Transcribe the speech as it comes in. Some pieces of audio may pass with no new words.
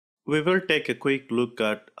We will take a quick look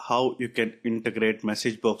at how you can integrate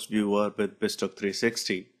Message Box Viewer with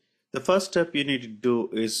BizTalk360. The first step you need to do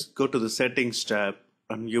is go to the Settings tab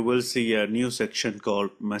and you will see a new section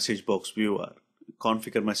called Message Box Viewer.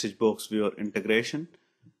 Configure Message Box Viewer integration.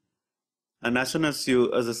 And as soon as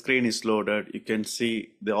the screen is loaded, you can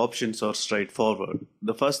see the options are straightforward.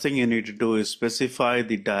 The first thing you need to do is specify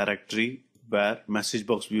the directory where Message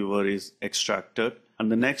Box Viewer is extracted. And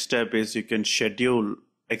the next step is you can schedule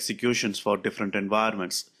executions for different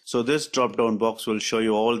environments. So this drop-down box will show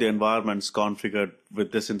you all the environments configured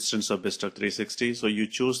with this instance of BizTalk360. So you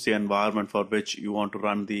choose the environment for which you want to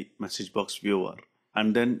run the Message Box Viewer.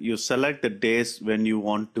 And then you select the days when you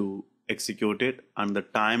want to execute it and the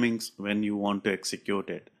timings when you want to execute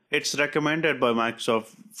it. It's recommended by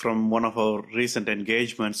Microsoft from one of our recent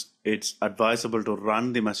engagements. It's advisable to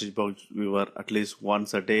run the Message Box Viewer at least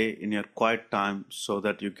once a day in your quiet time so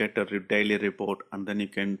that you get a daily report and then you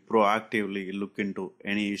can proactively look into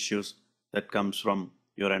any issues that comes from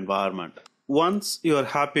your environment. Once you are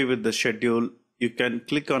happy with the schedule, you can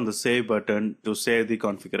click on the Save button to save the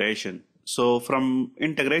configuration. So from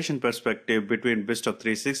integration perspective between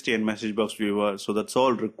BizTalk360 and Message Box Viewer, so that's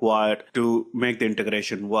all required to make the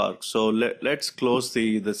integration work. So let's close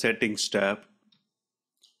the settings tab.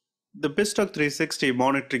 The BizTalk360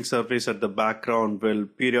 monitoring service at the background will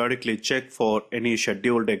periodically check for any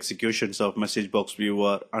scheduled executions of Message Box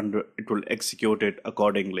Viewer and it will execute it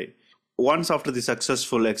accordingly. Once after the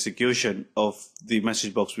successful execution of the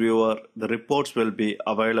Message Box Viewer, the reports will be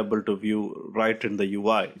available to view right in the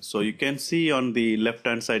UI. So you can see on the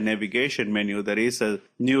left-hand side navigation menu, there is a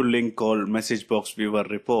new link called Message Box Viewer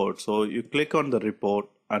Report. So you click on the report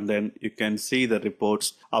and then you can see the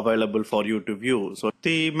reports available for you to view. So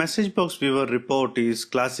the Message Box Viewer report is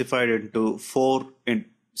classified into four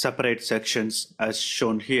separate sections as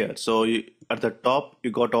shown here. So at the top,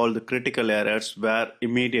 you got all the critical errors where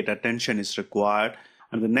immediate attention is required.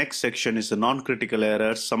 And the next section is the non-critical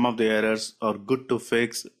errors. Some of the errors are good to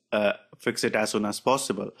fix it as soon as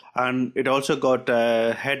possible. And it also got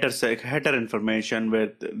header information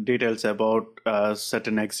with details about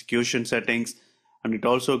certain execution settings. And it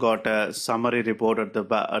also got a summary report at the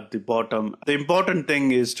bottom. The important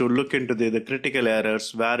thing is to look into the critical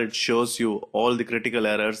errors where it shows you all the critical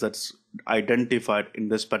errors that's identified in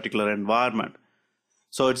this particular environment.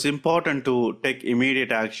 So it's important to take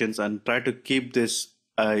immediate actions and try to keep this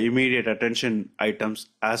immediate attention items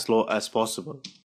as low as possible.